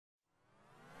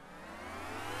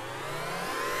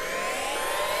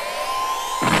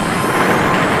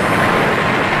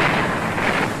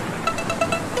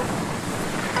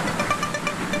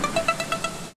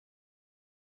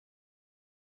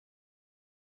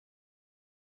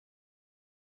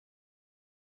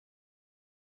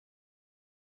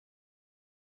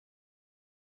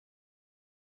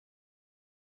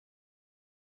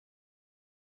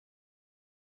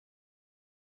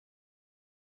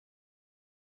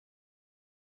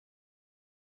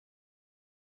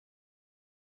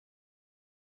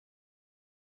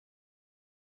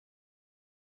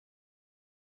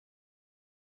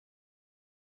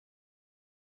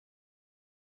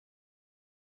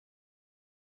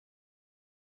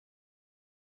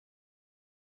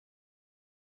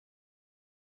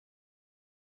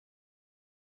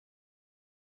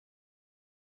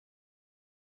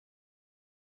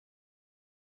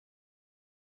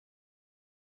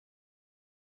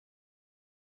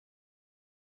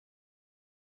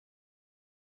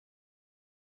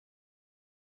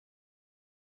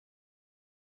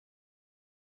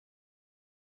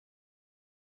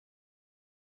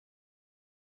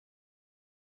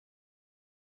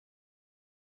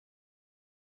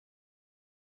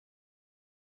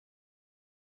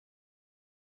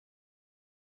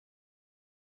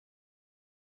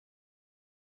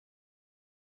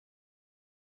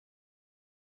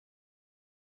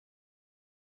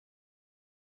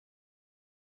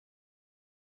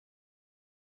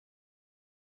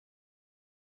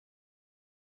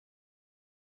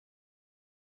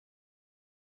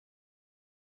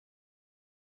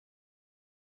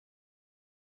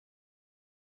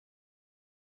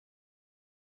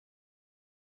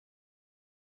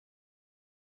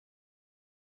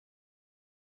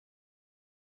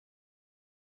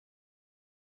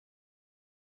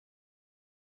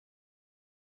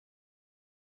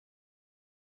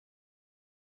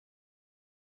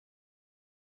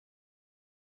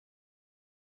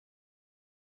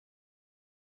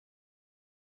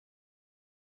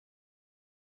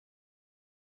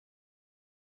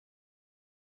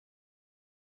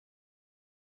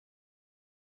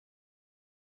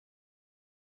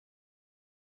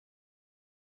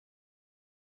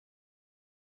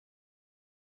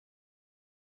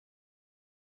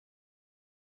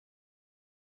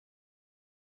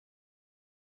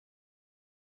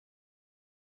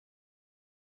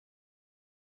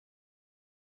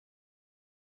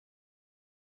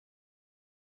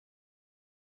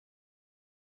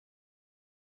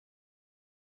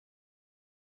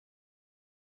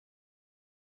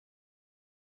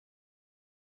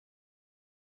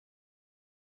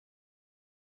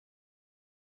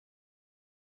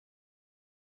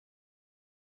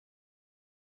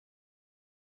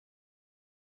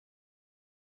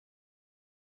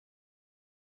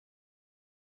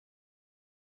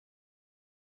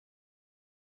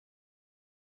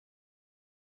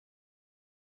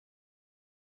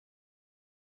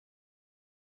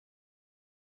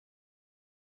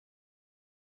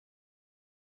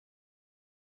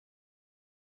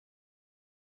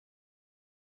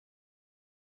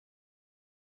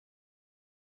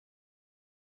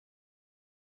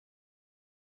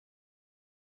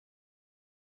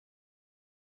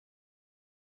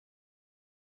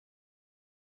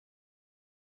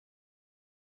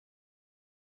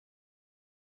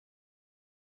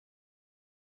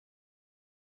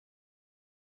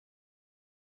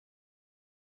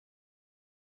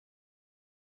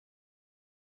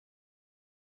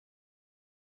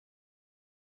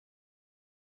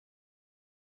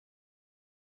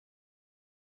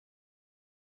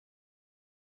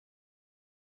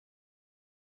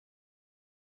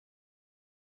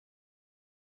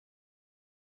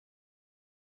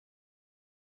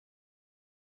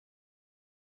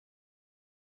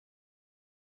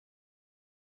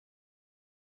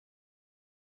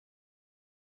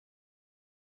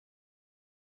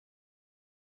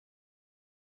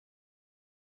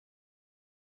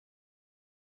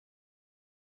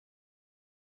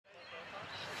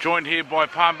Joined here by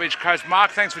Palm Beach coach Mark.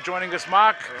 Thanks for joining us,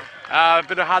 Mark. A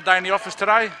bit of a hard day in the office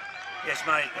today. Yes,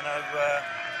 mate. You know,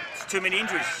 it's too many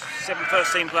injuries. 7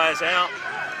 first-team players out.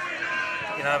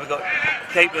 You know, we've got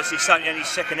keepers. He's only his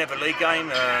second ever league game.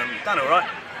 Done all right.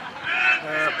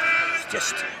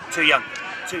 Just too young.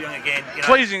 Too young again. You know.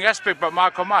 Pleasing aspect, but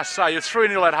Mark, I must say, you're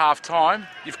 3-0 at half-time.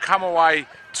 You've come away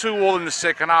 2-2 in the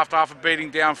second half after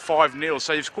beating down 5-0.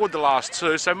 So you've scored the last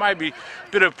two. So maybe a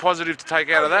bit of positive to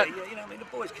take out of that. Yeah, you know, I mean, the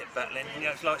boys kept battling. You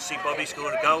know, it's like to see Bobby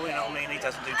score a goal. You know what I mean? He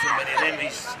doesn't do too many of them.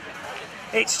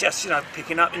 It's just, you know,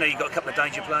 picking up. You know, you've got a couple of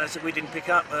danger players that we didn't pick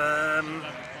up. And,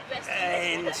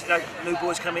 you know, new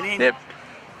boys coming in. Yep.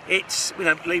 It's, you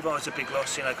know, Levi's a big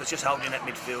loss, you know, because just holding that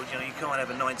midfield, you know, you can't have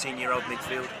a 19-year-old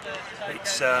midfield.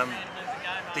 It's, there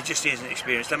just isn't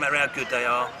experience. No matter how good they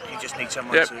are, you just need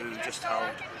someone to just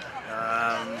hold.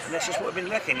 And that's just what we've been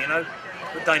lacking, you know.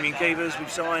 With Damien Gevers,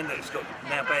 we've signed, that's got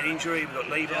now bad injury. We've got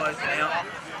Levi's been out,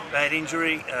 bad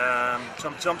injury.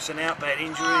 Tom Thompson out, bad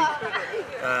injury.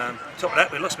 Top of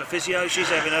that, we lost my physio. She's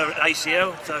having her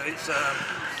ACL, so it's...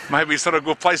 Maybe it's not a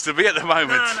good place to be at the moment.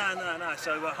 No.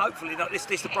 So hopefully,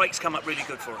 the breaks come up really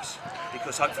good for us,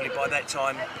 because hopefully by that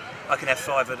time I can have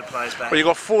 5 of the players back. Well, you've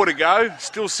got 4 to go,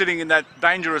 still sitting in that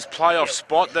dangerous playoff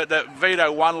spot. That Vito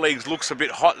 1 leagues looks a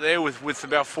bit hot there with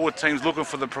about 4 teams looking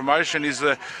for the promotion.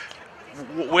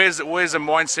 Where's the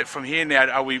mindset from here now?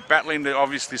 Are we battling to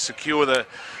obviously secure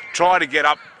try to get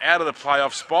up out of the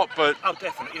playoff spot? But oh,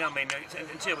 definitely. You know what I mean?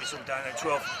 Until we're sort of down at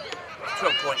 12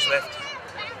 points left.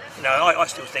 You know, I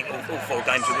still think all 4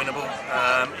 games are winnable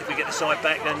if we get the side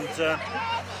back. And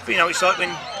but, you know, it's like when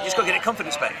you just got to get the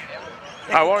confidence back.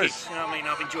 No worries. You know what I mean?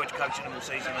 I've enjoyed coaching them all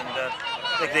season, and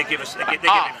they give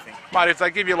everything. Mate, if they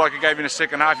give you like I gave you in the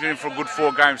second half, you're in for a good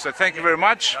 4 games. So thank you very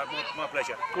much. No, my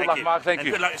pleasure. Good luck, Mark. Thank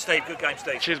you. Good luck to Steve. Good game,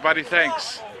 Steve. Cheers, buddy.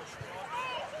 Thanks.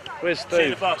 Where's Steve? See you in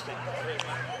the bastard.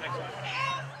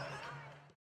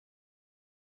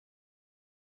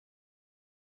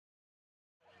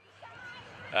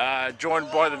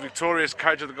 Joined by the victorious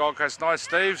coach of the Gold Coast Knights,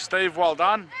 Steve. Steve, well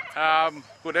done.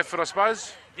 Good effort, I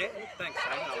suppose. Yeah, thanks,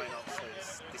 Shane. I mean,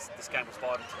 obviously, this game was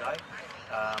vital today.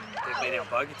 They've been our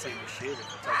bogey team this year.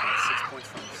 They've taken 6 points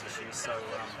from us this year, so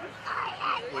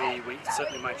we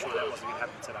certainly made sure that wasn't going to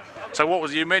happen today. So what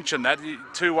was, you mentioned that,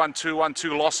 2-1, 2-1,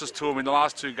 2 losses to them in the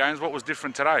last 2 games. What was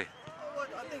different today?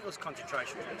 I think it was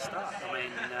concentration from the start. I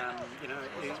mean, you know,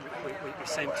 we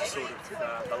seem to sort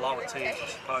of, the lower teams, I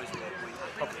suppose, we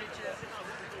probably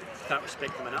don't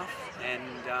respect them enough, and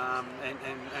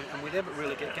we never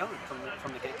really get going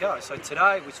from the get-go. So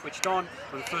today we switched on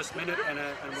from the first minute and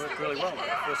worked really well.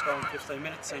 The first goal in 15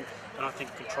 minutes, and I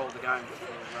think controlled the game for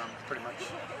pretty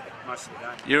much most of the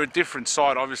game. You're a different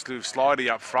side, obviously, with Slidey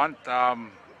up front.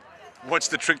 What's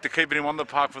the trick to keeping him on the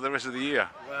park for the rest of the year?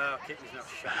 Well, keeping his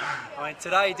mouth shut. I mean,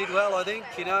 today he did well, I think.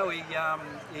 You know, he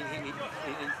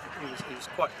was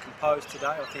quite composed today,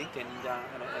 I think, and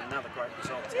another great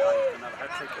result today, another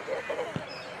hat-trick.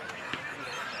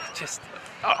 Just...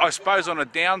 I suppose on a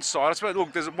downside,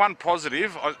 look, there's one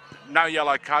positive. No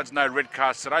yellow cards, no red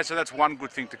cards today, so that's one good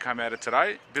thing to come out of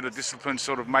today. A bit of discipline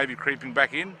sort of maybe creeping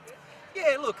back in.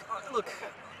 Yeah, look,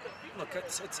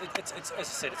 it's as I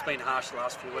said, it's been harsh the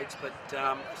last few weeks, but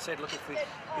I said, look,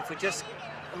 if we just,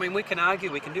 I mean, we can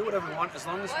argue, we can do whatever we want, as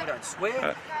long as we don't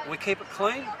swear, we keep it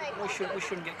clean, we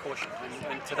shouldn't get cautioned.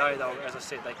 And today, though, as I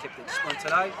said, they kept the discipline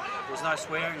today. There was no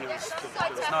swearing, there was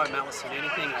no malice in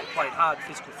anything. They played hard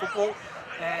physical football,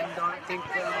 and I think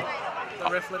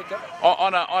the ref let it go.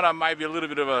 On a maybe a little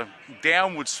bit of a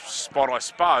downward spot, I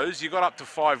suppose. You got up to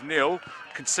 5-0,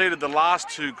 conceded the last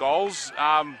 2 goals.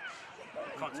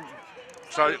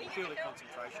 So purely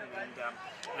concentration,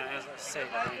 and as I said,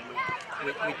 I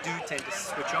mean, we do tend to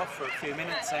switch off for a few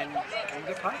minutes and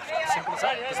get punished. Simple as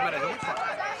that. It doesn't matter who we play.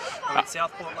 I mean,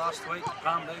 Southport last week,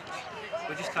 Palm Beach,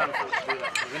 we just can't afford to do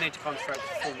that. We need to concentrate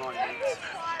for the full 90 minutes.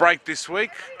 Break this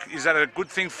week, is that a good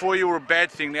thing for you or a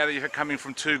bad thing now that you're coming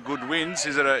from 2 good wins?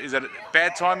 Is that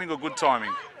bad timing or good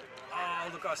timing?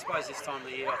 Look, I suppose this time of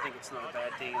the year, I think it's not a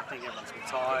bad thing. I think everyone's been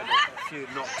tired, a few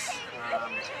knocks,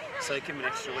 so give them an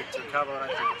extra week to recover. I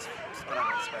don't think it's a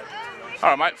bad thing, to be honest. All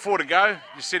right, mate, 4 to go.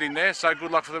 You're sitting there, so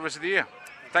good luck for the rest of the year.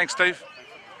 Thanks, Steve.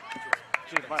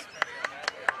 Cheers, mate.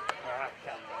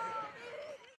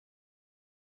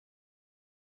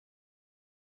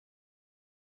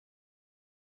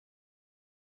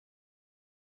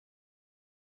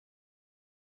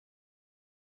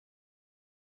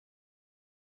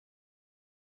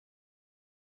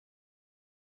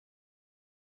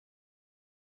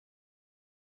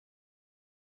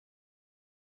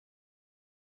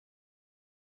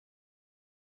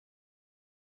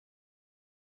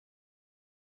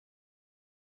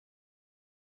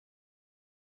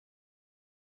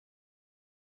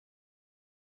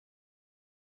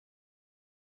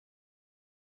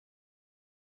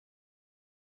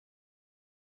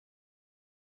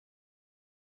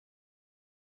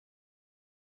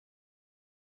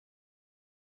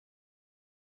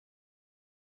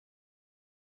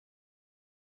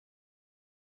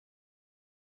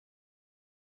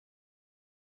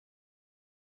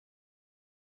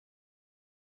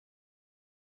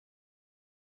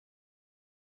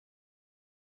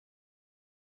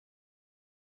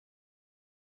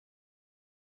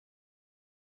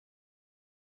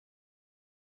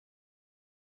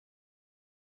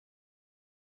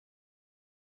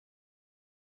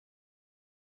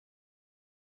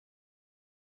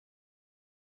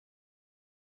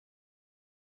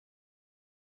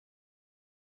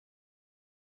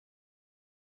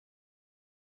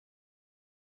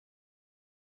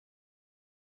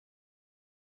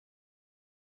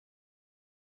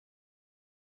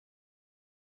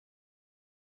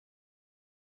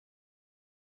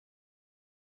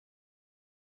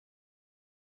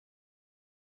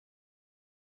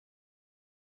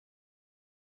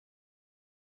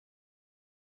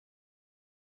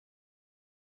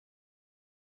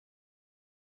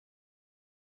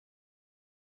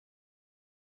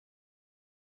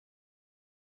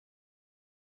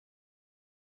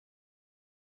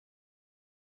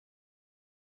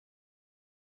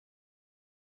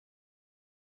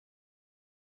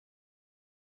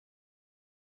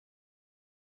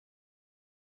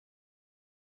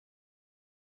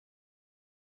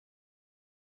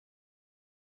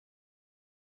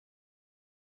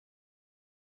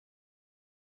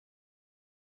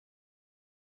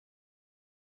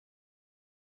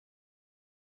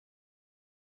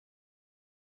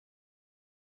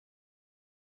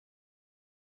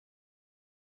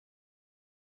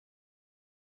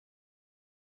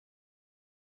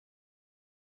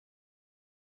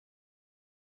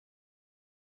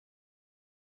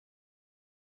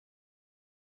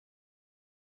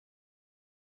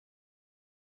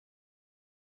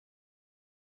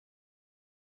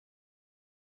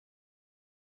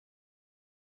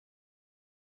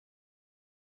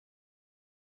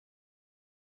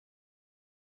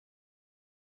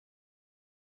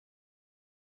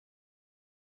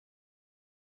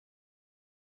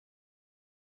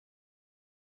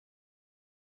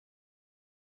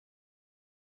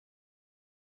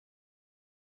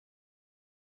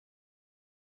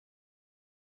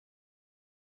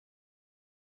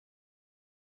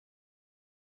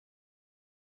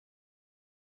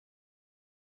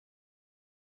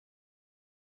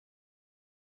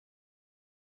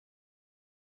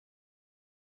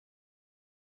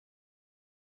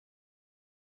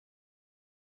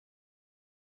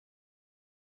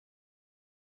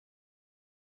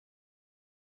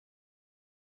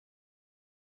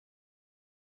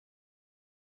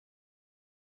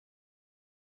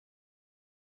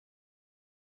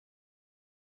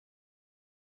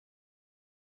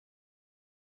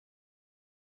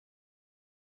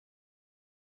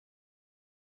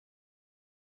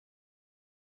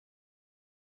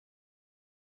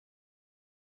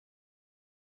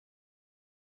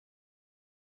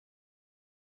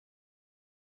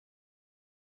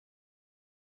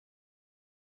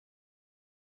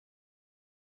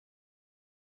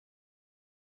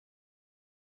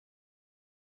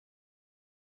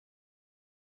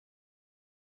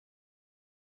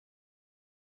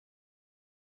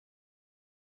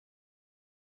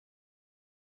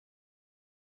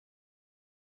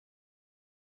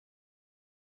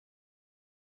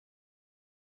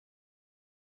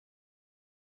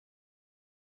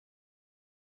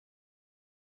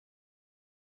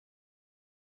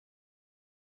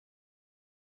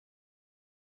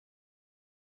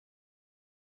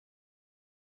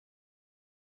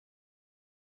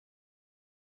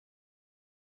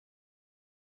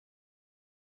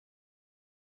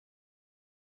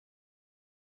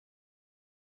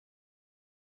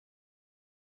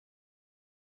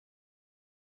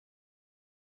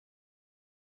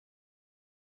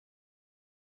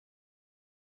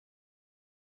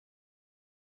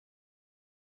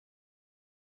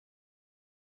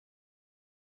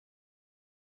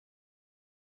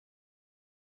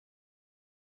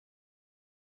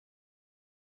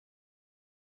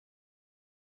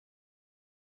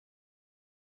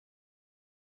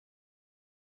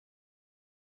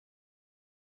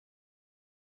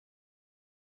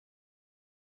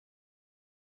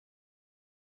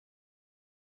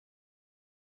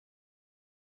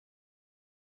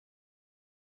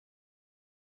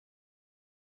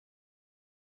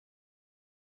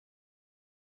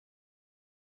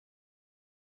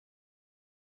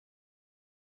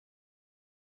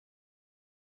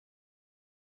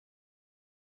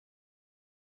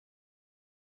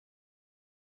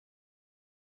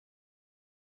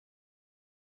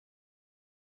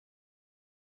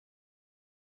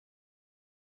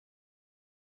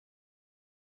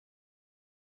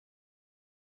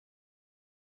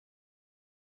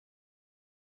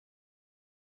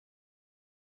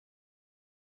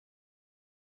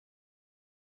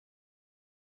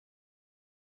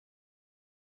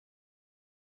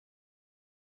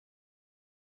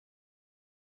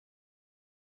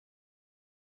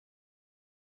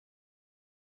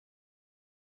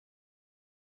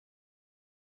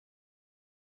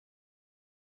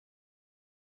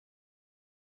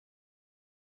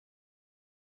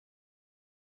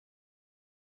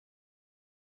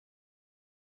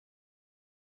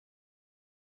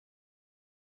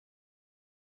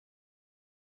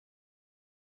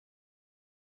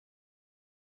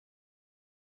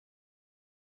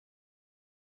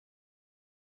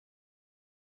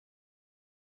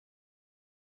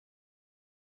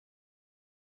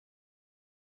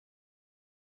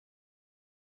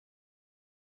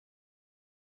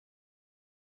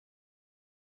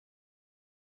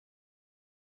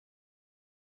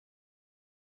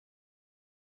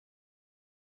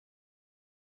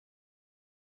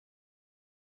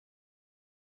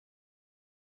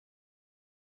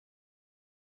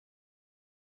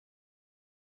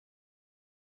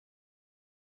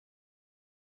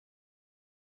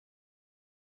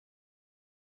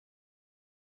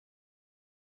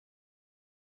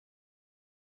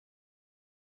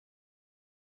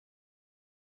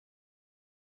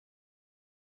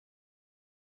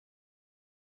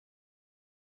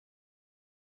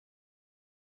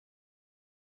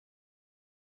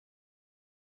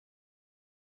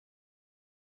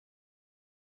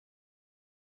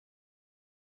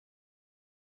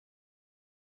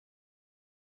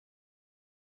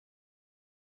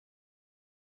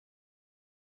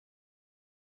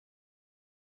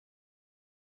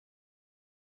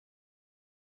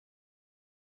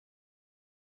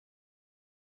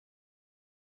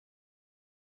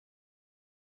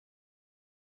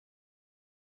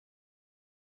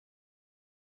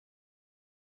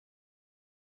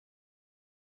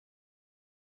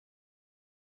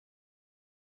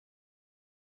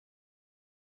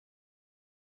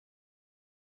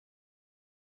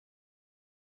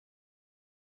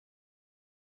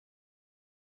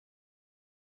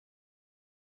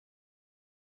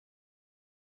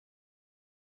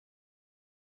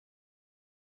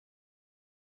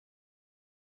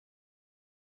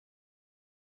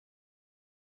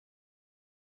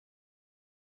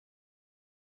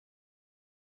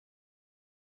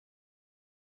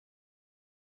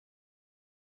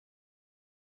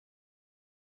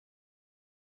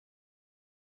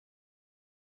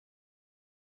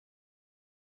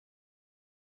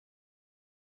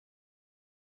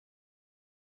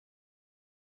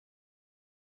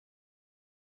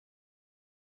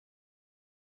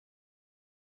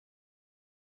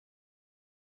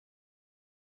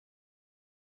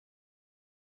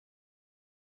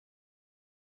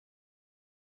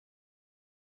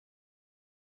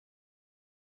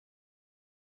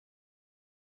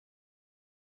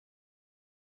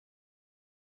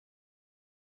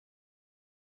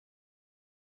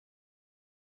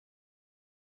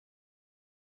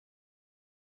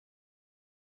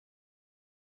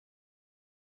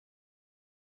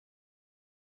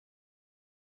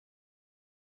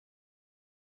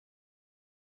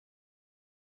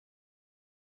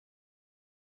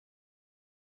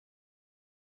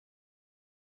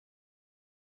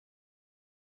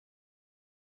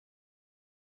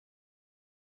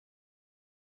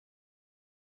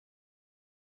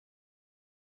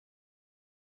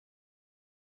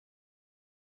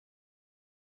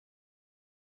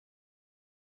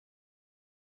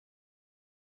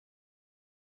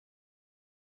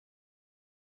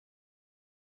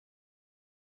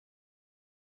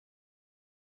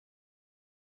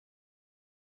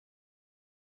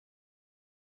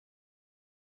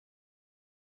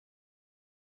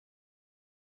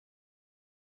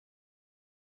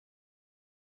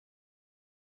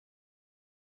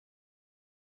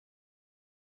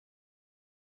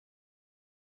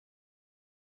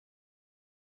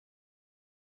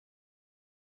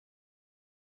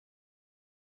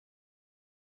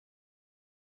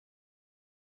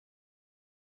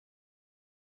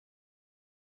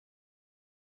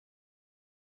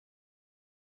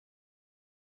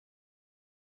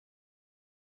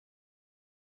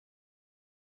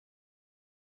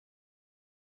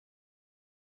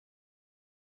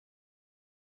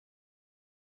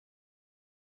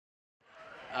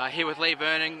 Here with Lee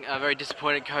Vernon, a very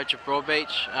disappointed coach of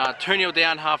Broadbeach. 2-0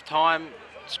 down half time,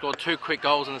 scored 2 quick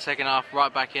goals in the second half,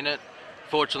 right back in it.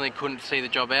 Fortunately couldn't see the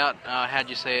job out. How'd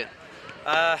you see it?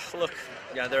 Look,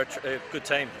 they're a good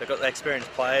team. They've got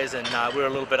experienced players, and we were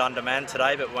a little bit undermanned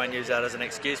today, but we won't use that as an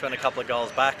excuse. Went a couple of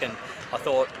goals back, and I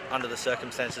thought under the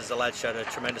circumstances the lads showed a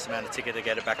tremendous amount of ticket to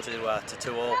get it back to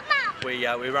 2-2.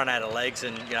 We run out of legs,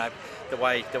 and the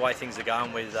way things are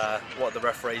going with what the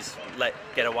referees let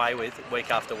get away with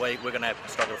week after week, we're going to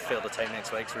struggle to field the team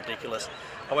next week. It's ridiculous.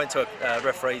 I went to a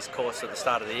referees course at the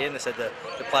start of the year, and they said the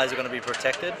players are going to be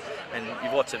protected, and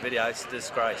you've watched the video, it's a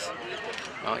disgrace.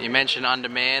 Well, you mentioned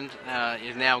undermanned.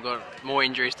 You've now got more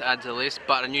injuries to add to the list,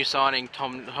 but a new signing,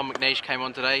 Tom McNeish, came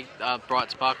on today.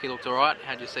 Bright spark, he looked alright.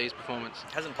 How did you see his performance?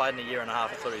 Hasn't played in a year and a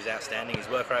half. I thought he was outstanding. His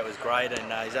work rate was great,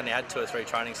 and he's only had 2 or 3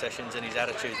 training sessions, and his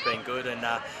attitude's been good, and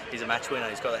he's a match winner.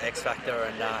 He's got the X factor,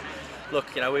 and look,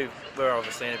 we're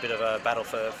obviously in a bit of a battle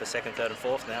for second, third, and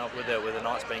fourth now, with the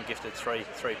Knights being gifted 3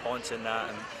 points, and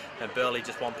Burleigh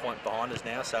just 1 point behind us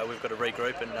now. So we've got to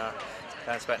regroup and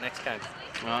bounce back next game.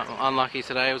 Well, unlucky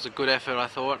today. It was a good effort, I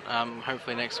thought.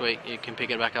 Hopefully next week you can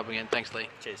pick it back up again. Thanks, Lee.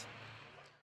 Cheers.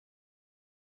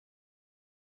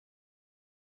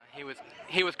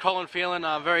 Here with Colin Phelan,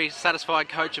 a very satisfied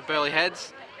coach of Burleigh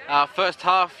Heads. First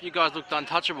half, you guys looked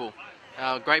untouchable.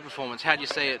 Great performance. How do you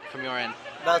see it from your end?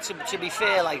 Well, to be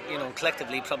fair,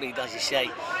 collectively, probably, as you say,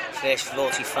 first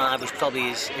 45 was probably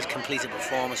as complete a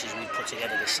performance as we put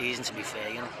together this season, to be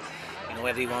fair,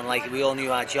 everyone, we all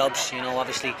knew our jobs,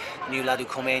 obviously, new lad who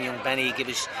come in, young Benny, give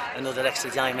us another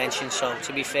extra dimension, so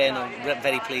to be fair,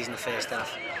 very pleased in the first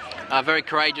half. Very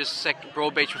courageous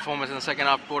Broadbeach performance in the second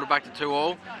half, brought it back to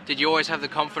 2-2. Did you always have the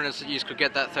confidence that you could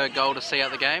get that third goal to see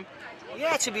out the game?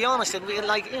 Yeah, to be honest, and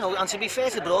to be fair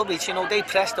to Broadbeach, they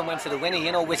pressed and went for the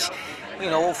winner, which,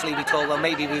 hopefully we thought, well,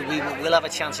 maybe we'll have a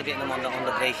chance of hitting them on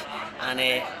the break.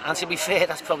 And to be fair,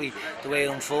 that's probably the way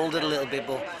it unfolded a little bit,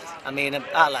 but I mean,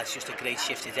 our lad's just a great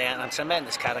shift today and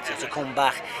tremendous character to come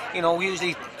back.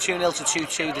 Usually 2-0 to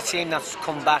 2-2, the team that's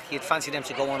come back, you'd fancy them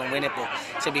to go on and win it, but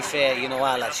to be fair,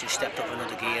 our lads just stepped up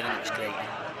another gear and it was great.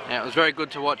 Yeah, it was very good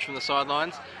to watch from the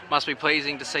sidelines. Must be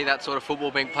pleasing to see that sort of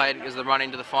football being played as the run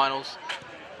into the finals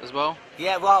as well.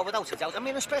 Yeah, well, without a doubt. I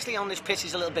mean, especially on this pitch,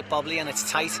 it's a little bit bubbly and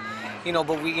it's tight,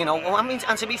 but we,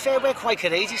 and to be fair, we're quite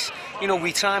courageous.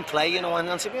 We try and play,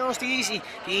 and to be honest, the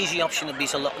easy option would be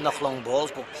to knock long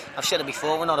balls, but I've said it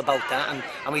before, we're not about that,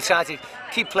 and we try to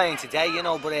keep playing today,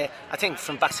 but I think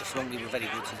from back to front we were very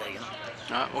good today,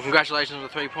 All right, well, congratulations on the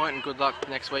 3 point and good luck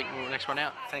next week, next run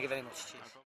out. Thank you very much. Cheers.